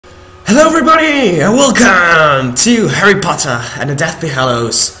Hello everybody and welcome to Harry Potter and the Deathly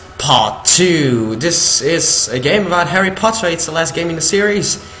Hallows Part 2. This is a game about Harry Potter. It's the last game in the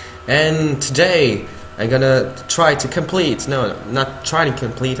series, and today I'm gonna try to complete,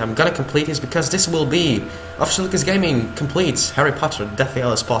 I'm gonna complete this because this will be OfficialLukasGaming completes Harry Potter Deathly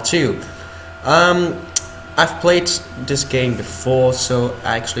Hallows Part 2. I've played this game before, so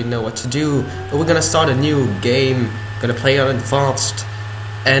I actually know what to do, but we're gonna start a new game, gonna play on advanced,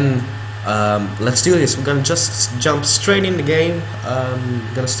 and let's do this. We're gonna just jump straight in the game.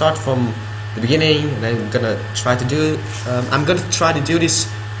 Gonna start from the beginning, and then I'm gonna try to do I'm gonna try to do this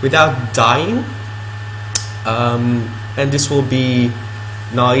without dying, and this will be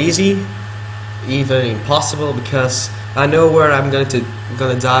not easy, even impossible, because I know where I'm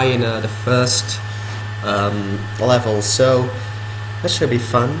gonna die in the first level, so that should be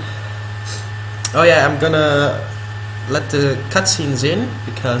fun. Oh yeah, I'm gonna let the cutscenes in,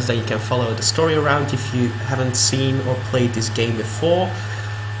 because then you can follow the story around if you haven't seen or played this game before.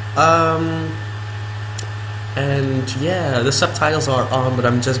 And yeah, the subtitles are on, but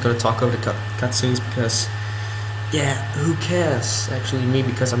I'm just gonna talk over the cutscenes because, yeah, who cares? Actually, me,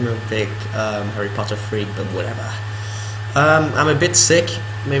 because I'm a big Harry Potter freak, but whatever. I'm a bit sick.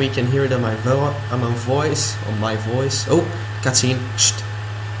 Maybe you can hear it on my voice. Oh, cutscene. Shh.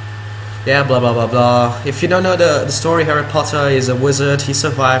 Yeah, blah blah blah blah. If you don't know the story, Harry Potter is a wizard. He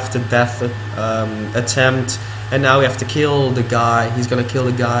survived the death attempt, and now we have to kill the guy. He's gonna kill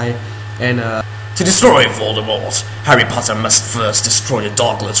the guy, and to destroy Voldemort, Harry Potter must first destroy the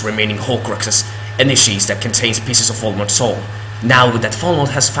Darklord's remaining Horcruxes, initiates that contains pieces of Voldemort's soul. Now that Voldemort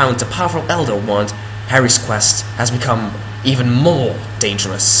has found the powerful Elder Wand, Harry's quest has become even more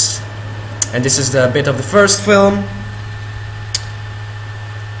dangerous. And this is the bit of the first film.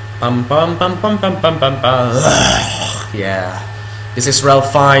 Yeah, this is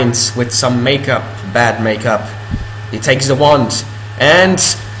Ralph Fiennes with some makeup, bad makeup. He takes the wand, and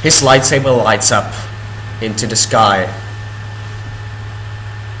his lightsaber lights up into the sky.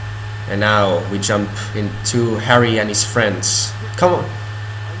 And now we jump into Harry and his friends. Come on.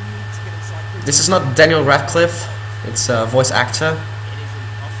 This is not Daniel Radcliffe, it's a voice actor.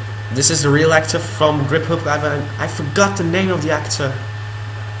 This is the real actor from Grip Hook. I forgot the name of the actor.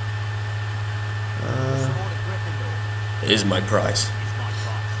 Is my prize.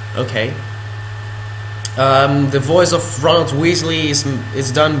 Okay. The voice of Ronald Weasley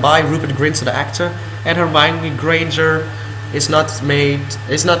is done by Rupert Grint, the actor, and Hermione Granger is not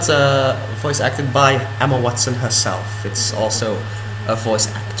voice acted by Emma Watson herself. It's also a voice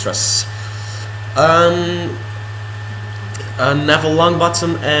actress. Neville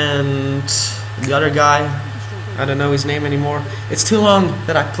Longbottom and the other guy, I don't know his name anymore. It's too long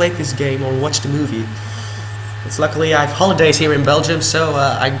that I played this game or watched the movie. It's luckily I have holidays here in Belgium, so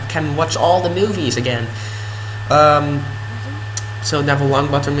I can watch all the movies again. So Neville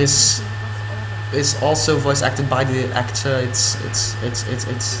Longbottom is also voice acted by the actor. It's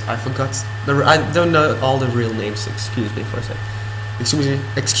I forgot I don't know all the real names. Excuse me for a second.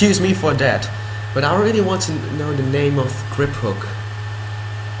 Excuse me for that. But I really want to know the name of Grip Hook.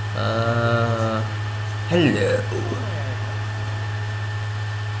 Hello.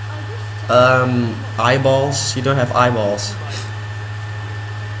 Eyeballs? You don't have eyeballs.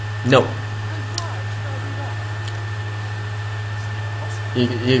 No.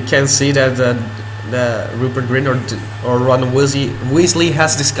 You can see that the Rupert Grint or Ron Weasley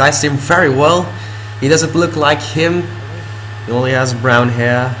has disguised him very well. He doesn't look like him. He only has brown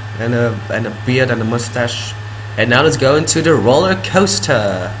hair and a beard and a mustache. And now let's go into the roller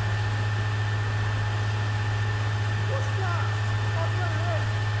coaster.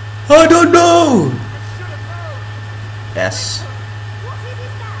 I don't know! Yes.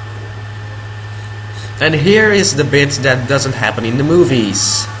 And here is the bit that doesn't happen in the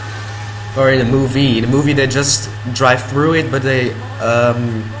movies. Or in the movie. In the movie they just drive through it, but they...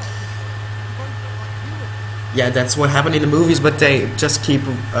 yeah, that's what happened in the movies, but they just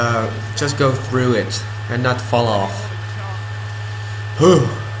just go through it and not fall off. What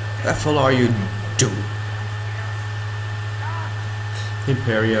the hell are you doing?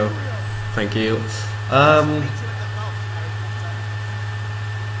 Imperio, thank you.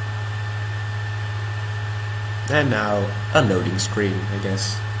 And now a loading screen, I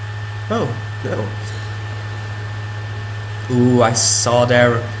guess. Oh no! Ooh, I saw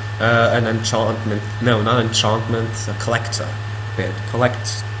there an enchantment. No, not enchantment. A collector bit.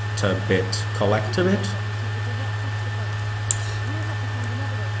 Collector bit.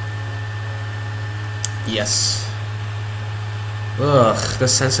 Yes. Ugh, the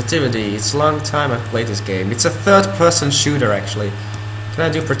sensitivity. It's a long time I've played this game. It's a third-person shooter, actually. Can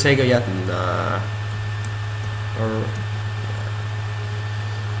I do Protego yet? Nah. Or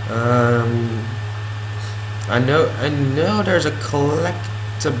I know there's a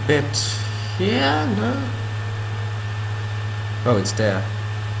collect a bit here, no? Oh, it's there.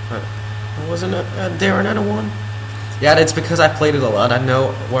 Wasn't there another one? Yeah, that's because I played it a lot. I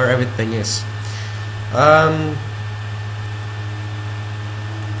know where everything is.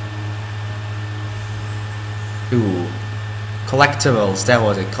 Ooh. Collectibles, that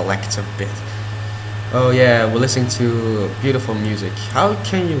was a collector bit. Oh yeah, we're listening to beautiful music. How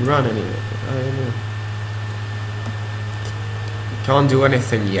can you run any? I don't know. Can't do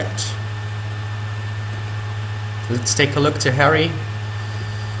anything yet. Let's take a look to Harry.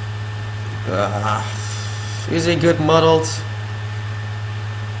 Is he good modeled?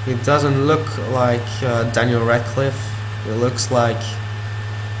 He doesn't look like Daniel Radcliffe. It looks like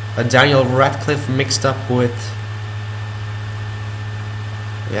a Daniel Radcliffe mixed up with,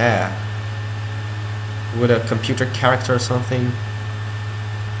 yeah, with a computer character or something.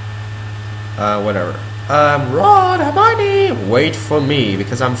 Whatever. Ron, Hermione, wait for me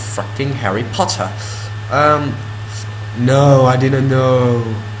because I'm fucking Harry Potter. No, I didn't know.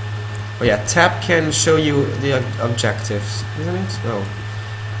 Oh yeah, tab can show you the objectives, isn't it? No.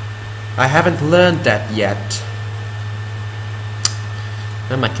 I haven't learned that yet.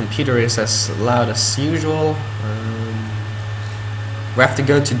 And my computer is as loud as usual. We have to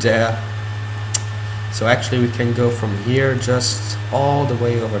go to there. So actually we can go from here just all the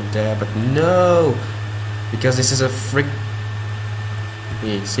way over there, but no! Because this is a frick...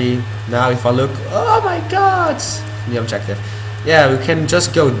 You see, now if I look... Oh my god! The objective. Yeah, we can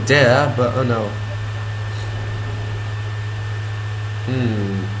just go there, but oh no.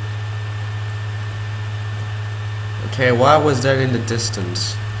 Okay, why was that in the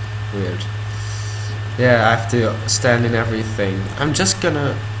distance? Weird. Yeah, I have to stand in everything. I'm just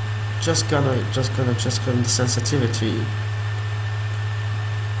gonna the sensitivity.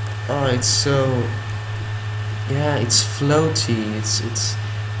 Oh, it's so... Yeah, it's floaty.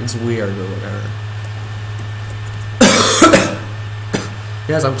 It's weird or whatever.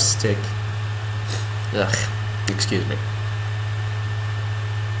 Yes, I'm sick. Ugh, excuse me.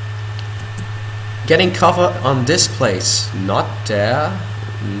 Getting cover on this place. Not there,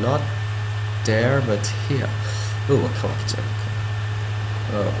 but here. Ooh, a collector.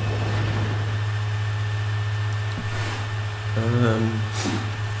 Oh.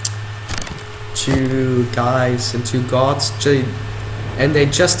 Two guys and two gods, and they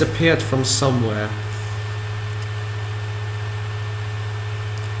just appeared from somewhere.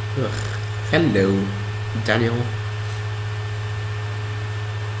 Ugh. Hello, Daniel.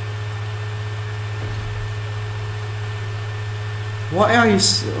 Why are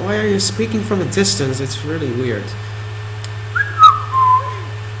you speaking from a distance? It's really weird.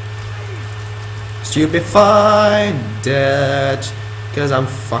 Stupefy, dead. Because I'm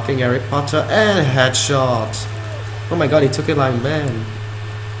fucking Harry Potter and headshot. Oh my god, he took it like man.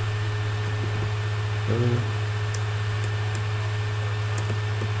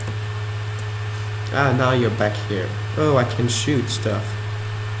 Now you're back here. Oh, I can shoot stuff.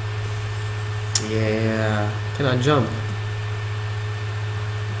 Yeah. Can I jump?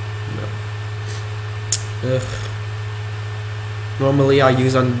 No. Ugh. Normally I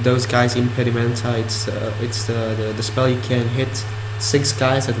use on those guys Impedimenta. It's the spell you can hit 6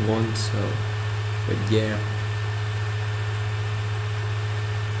 guys at once. So, but yeah.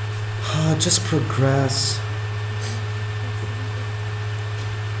 Just progress.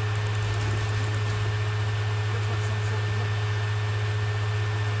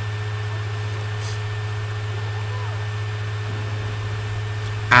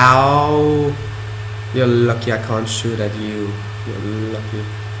 Ow! You're lucky I can't shoot at you. You're lucky.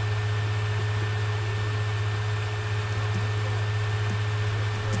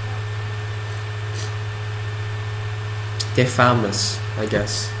 They found us, I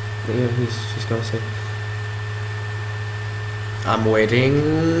guess. Yeah, she's gonna say. I'm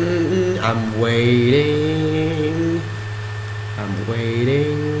waiting. I'm waiting. I'm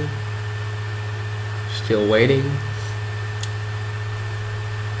waiting. Still waiting.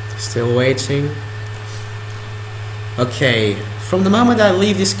 Still waiting. Okay, from the moment I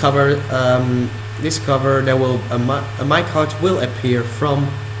leave this cover, there will a minecart will appear from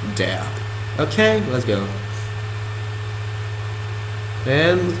there. Okay, let's go.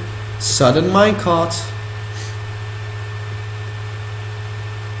 And sudden minecart.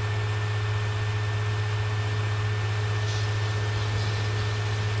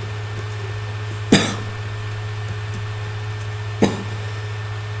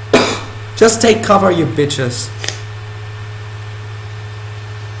 Just take cover, you bitches.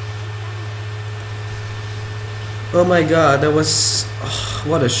 Oh my god, that was...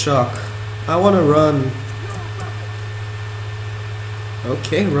 what a shock. I wanna run.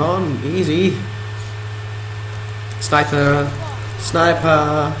 Okay, run. Easy. Sniper.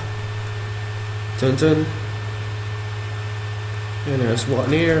 Sniper. Dun dun. And there's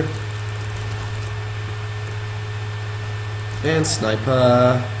one here. And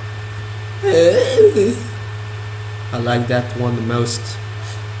sniper. I like that one the most.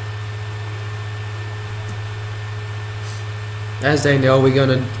 As they know, we're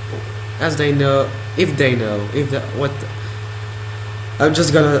gonna. As they know, if they know, if the what. I'm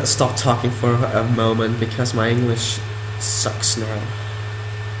just gonna stop talking for a moment because my English sucks now.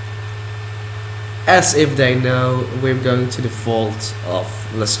 As if they know, we're going to the vault of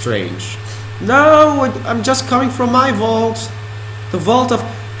Lestrange. No, I'm just coming from my vault. The vault of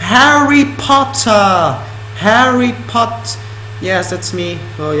Harry Potter. Harry Potter. Yes, that's me.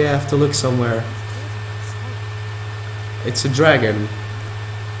 Oh yeah, I have to look somewhere. It's a dragon.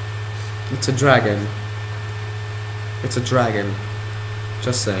 It's a dragon. It's a dragon.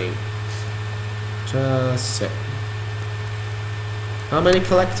 Just saying. Just saying. How many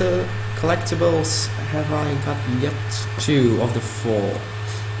collectibles have I got yet? 2 of the 4.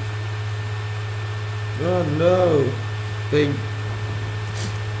 Oh no. They...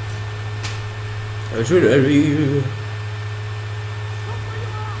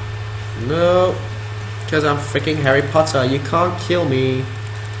 No. Because I'm freaking Harry Potter. You can't kill me.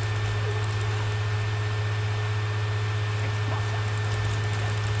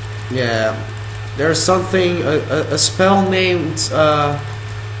 Yeah. There's something, a spell named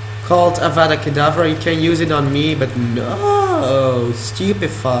called Avada Kedavra. You can use it on me, but no.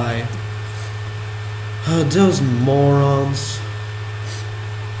 Stupefy. Oh, those morons.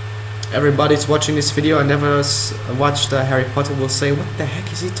 Everybody's watching this video and never watched Harry Potter will say, what the heck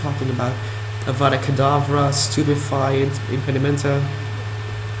is he talking about? Avada Kedavra, Stupefy, Impedimenta,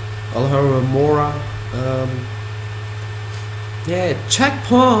 Alhora. Yeah,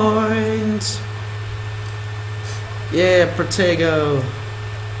 checkpoint! Yeah, Protego!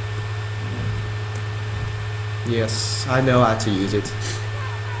 Yes, I know how to use it.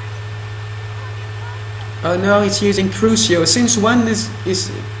 Oh no, he's using Crucio. Since when is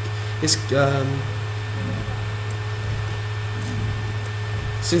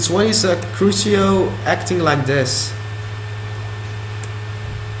since when is Crucio acting like this?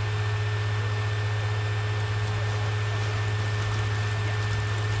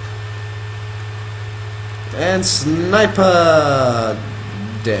 And sniper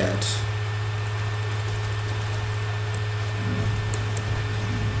dead.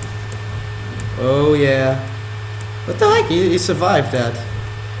 Oh yeah. What the heck? He survived that.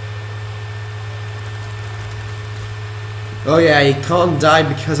 Oh yeah, he can't die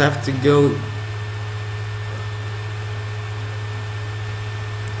because I have to go.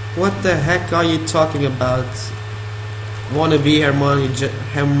 What the heck are you talking about? Wannabe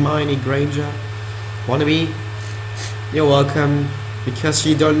Hermione Granger? Wannabe? You're welcome. Because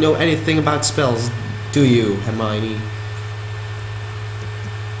you don't know anything about spells, do you, Hermione?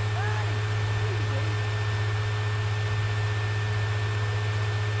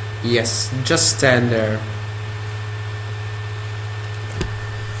 Yes, just stand there.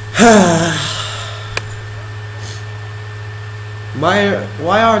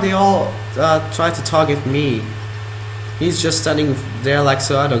 Why are they all trying to target me? He's just standing there like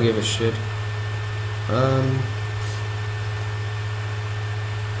so. I don't give a shit.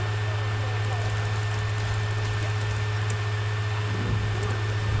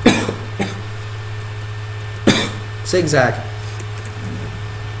 Zigzag.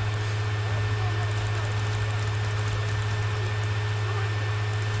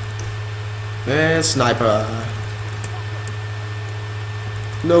 And sniper.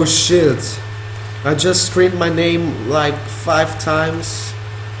 No shit. I just screamed my name like 5 times.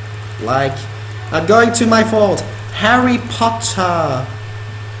 Like, I'm going to my vault. Harry Potter.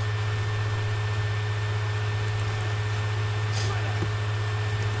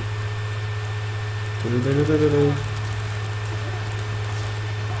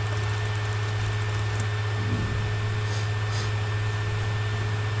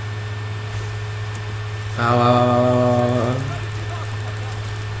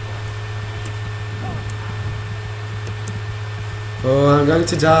 Oh, I'm going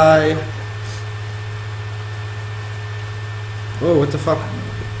to die. Oh, what the fuck?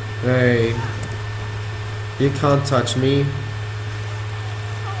 Hey. You can't touch me.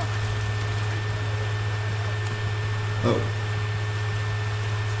 Oh.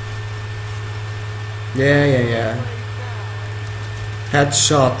 Yeah.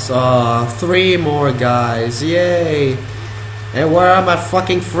 Headshot. Three more guys. Yay! And where are my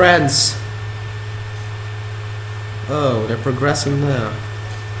fucking friends? Oh, they're progressing now.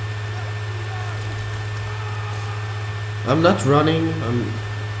 I'm not running.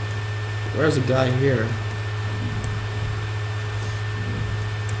 Where's the guy here?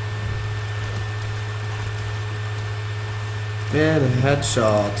 And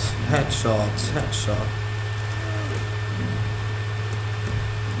headshot, headshot, headshot.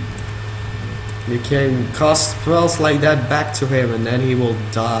 You can cast spells like that back to him and then he will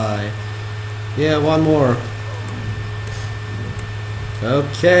die. Yeah, one more.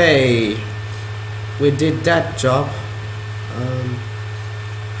 Okay. We did that job.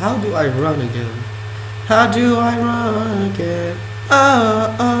 How do I run again? How do I run again?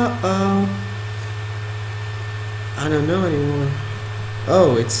 Oh. I don't know anymore.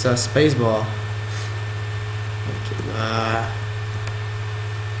 Oh, it's a spacebar. Okay,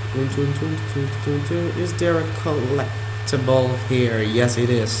 is there a collectible here? Yes, it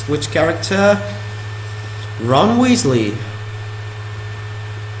is. Which character? Ron Weasley.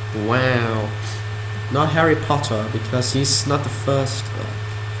 Wow. Not Harry Potter, because he's not the first.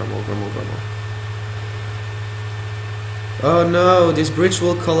 Grumble. Oh no, this bridge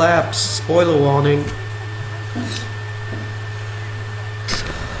will collapse. Spoiler warning.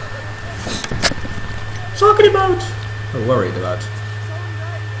 Talking about. I'm worried about.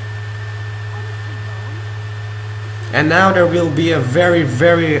 And now there will be a very,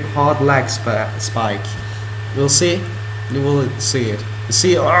 very hard lag spike. We'll see. You will see it. You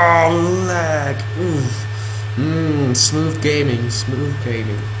see, oh, lag. Smooth gaming, smooth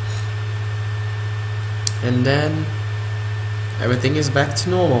gaming. And then everything is back to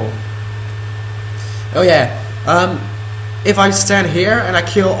normal. Oh yeah. If I stand here and I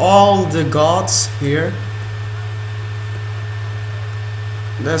kill all the gods here,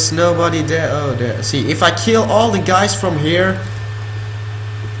 there's nobody there. Oh, there. See, if I kill all the guys from here,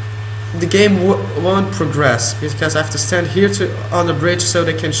 the game won't progress because I have to stand here on the bridge so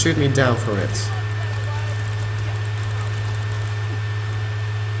they can shoot me down for it.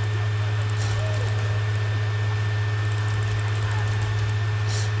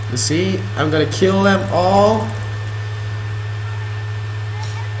 You see, I'm gonna kill them all.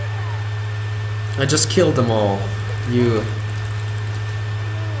 I just killed them all. You.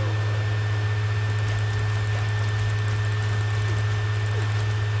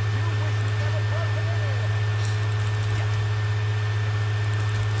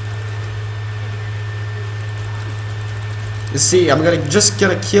 You see, I'm just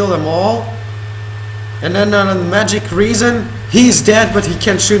gonna kill them all, and then on a magic reason, he's dead, but he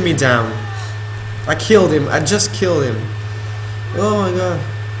can't shoot me down. I killed him. I just killed him. Oh my god!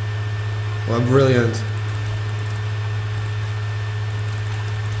 Well, brilliant.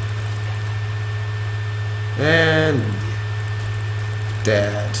 And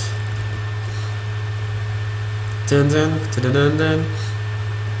dead. Dun dun dun dun dun.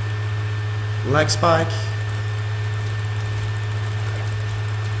 Lag spike.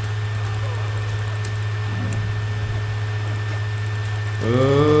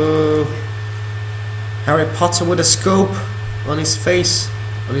 Oh, Harry Potter with a scope on his face,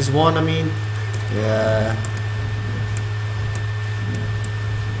 on his wand, I mean. Yeah.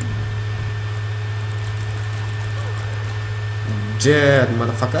 Dead,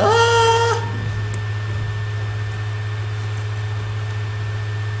 motherfucker. Ah!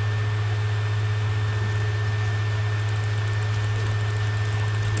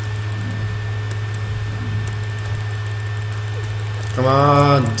 Come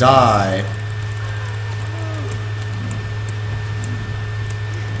on, die.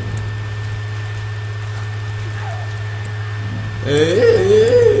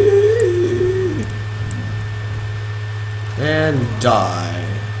 And die.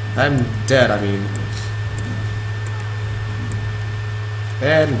 I'm dead, I mean.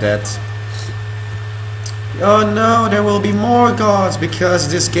 And dead. Oh no, there will be more gods because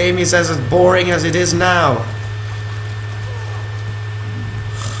this game is as boring as it is now.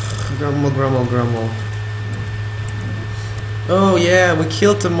 Grumble, grumble, grumble. Oh yeah, we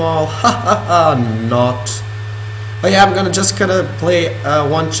killed them all. Ha ha ha, not. Oh yeah, I'm just gonna play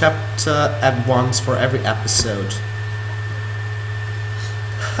one chapter at once for every episode.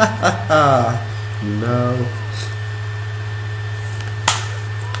 Ha ha ha. No.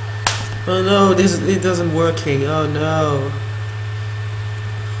 Oh no, it doesn't working. Oh no.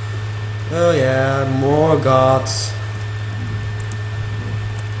 Oh yeah, more gods.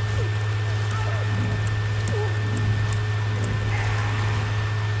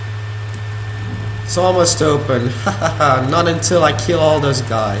 It's almost open. Hahaha, not until I kill all those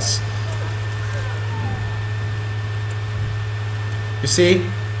guys. You see?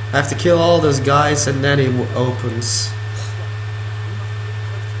 I have to kill all those guys and then it opens.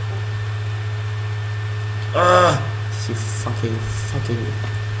 You fucking.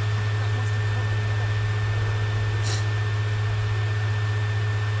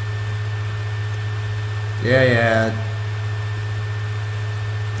 Yeah.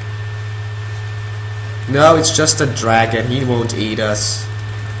 No, it's just a dragon. He won't eat us.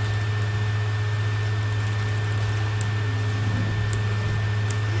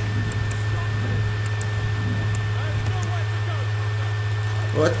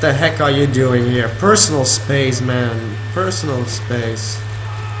 What the heck are you doing here? Personal space, man. Personal space.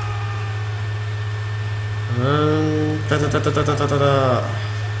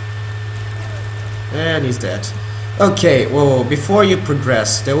 And he's dead. Okay, whoa, before you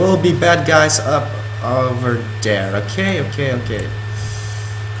progress, there will be bad guys up over there. Okay.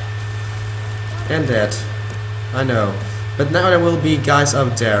 And dead. I know. But now there will be guys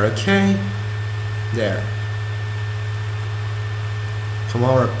up there, okay? There. Come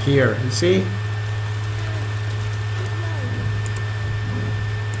over up here, you see?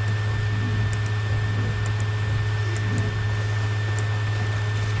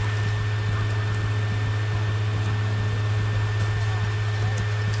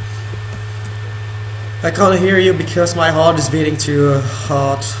 I can't hear you because my heart is beating too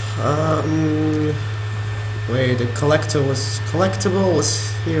hard. Wait, the collectible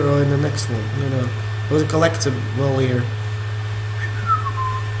was here or in the next one? No. It was a collectible here.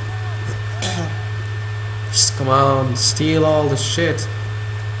 Just come on, steal all the shit.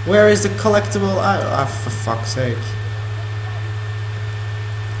 Where is the collectible? For fuck's sake.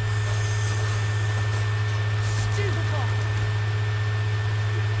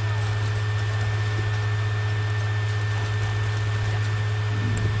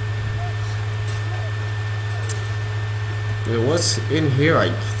 It was in here, I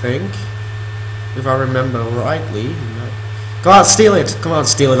think. If I remember rightly. Go on, steal it! Come on,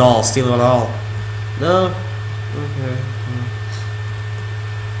 steal it all, steal it all. No? Okay.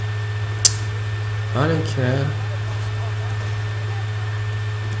 I don't care.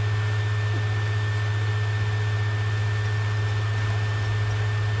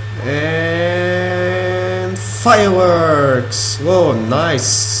 And fireworks! Whoa, nice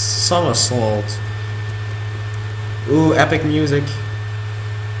somersault. Ooh, epic music.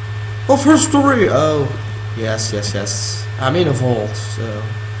 Of history! Oh, yes. I'm in a vault, so.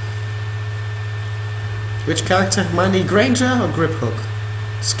 Which character? Mindy Granger or Grip Hook?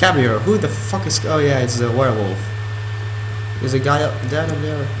 Scabier. Who the fuck is? Oh yeah, it's the werewolf. There's a guy up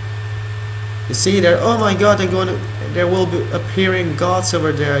there. You see there? Oh my god, there will be appearing gods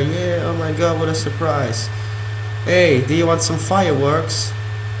over there. Yeah. Oh my god, what a surprise. Hey, do you want some fireworks?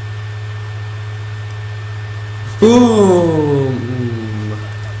 Boom.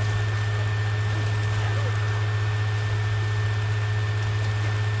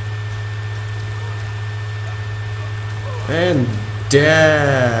 And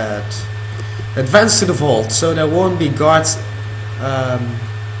dead. Advance to the vault, so there won't be guards.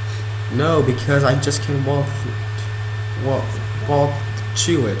 No, because I just can walk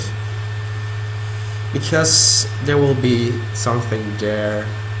to it. Because there will be something there.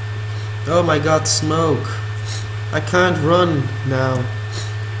 Oh my god, smoke. I can't run now.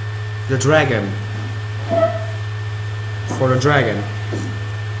 The dragon. For the dragon.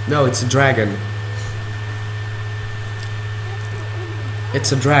 No, it's a dragon.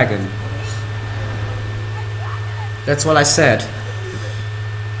 It's a dragon. That's what I said.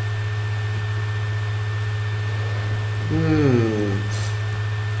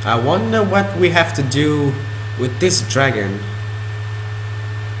 I wonder what we have to do with this dragon.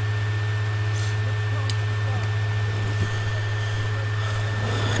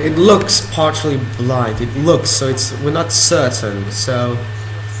 It looks partially blind. It looks, so we're not certain. So,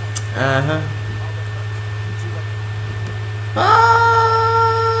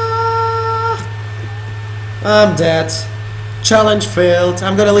 I'm dead. Challenge failed.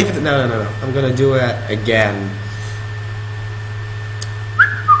 I'm gonna leave it. No. I'm gonna do it again.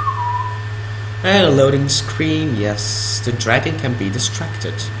 And a loading screen. Yes, the dragon can be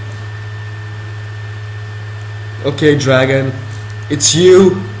distracted. Okay, dragon. It's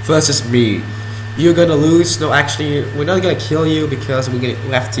you versus me. You're gonna lose. No, actually, we're not gonna kill you because we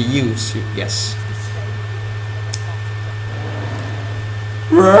have to use you. Yes.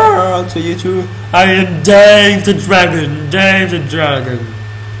 Roar to you two. I am Dave the Dragon. Dave the Dragon.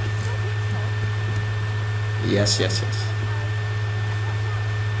 Yes.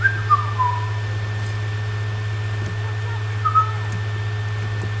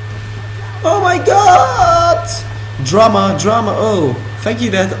 Oh my god! Drama, drama. Oh, thank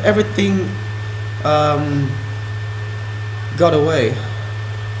you that everything got away.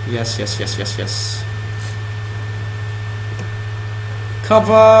 Yes, yes, yes, yes, yes.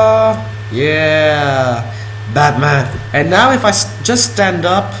 Cover. Yeah, Batman. And now if I just stand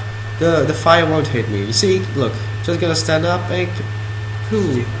up, the fire won't hit me. You see? Look, just gonna stand up and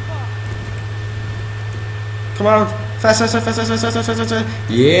cool. Come on, faster, faster, faster, faster, faster, faster.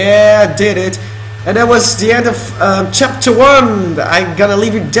 Yeah, did it. And that was the end of chapter 1. I'm gonna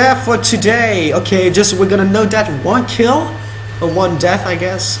leave it there for today. Okay, just we're gonna note that 1 kill or 1 death, I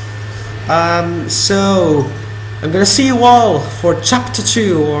guess. So I'm gonna see you all for chapter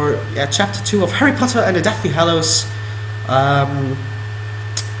 2, or yeah, chapter 2 of Harry Potter and the Deathly Hallows,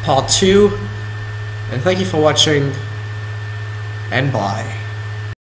 part 2. And thank you for watching, and bye.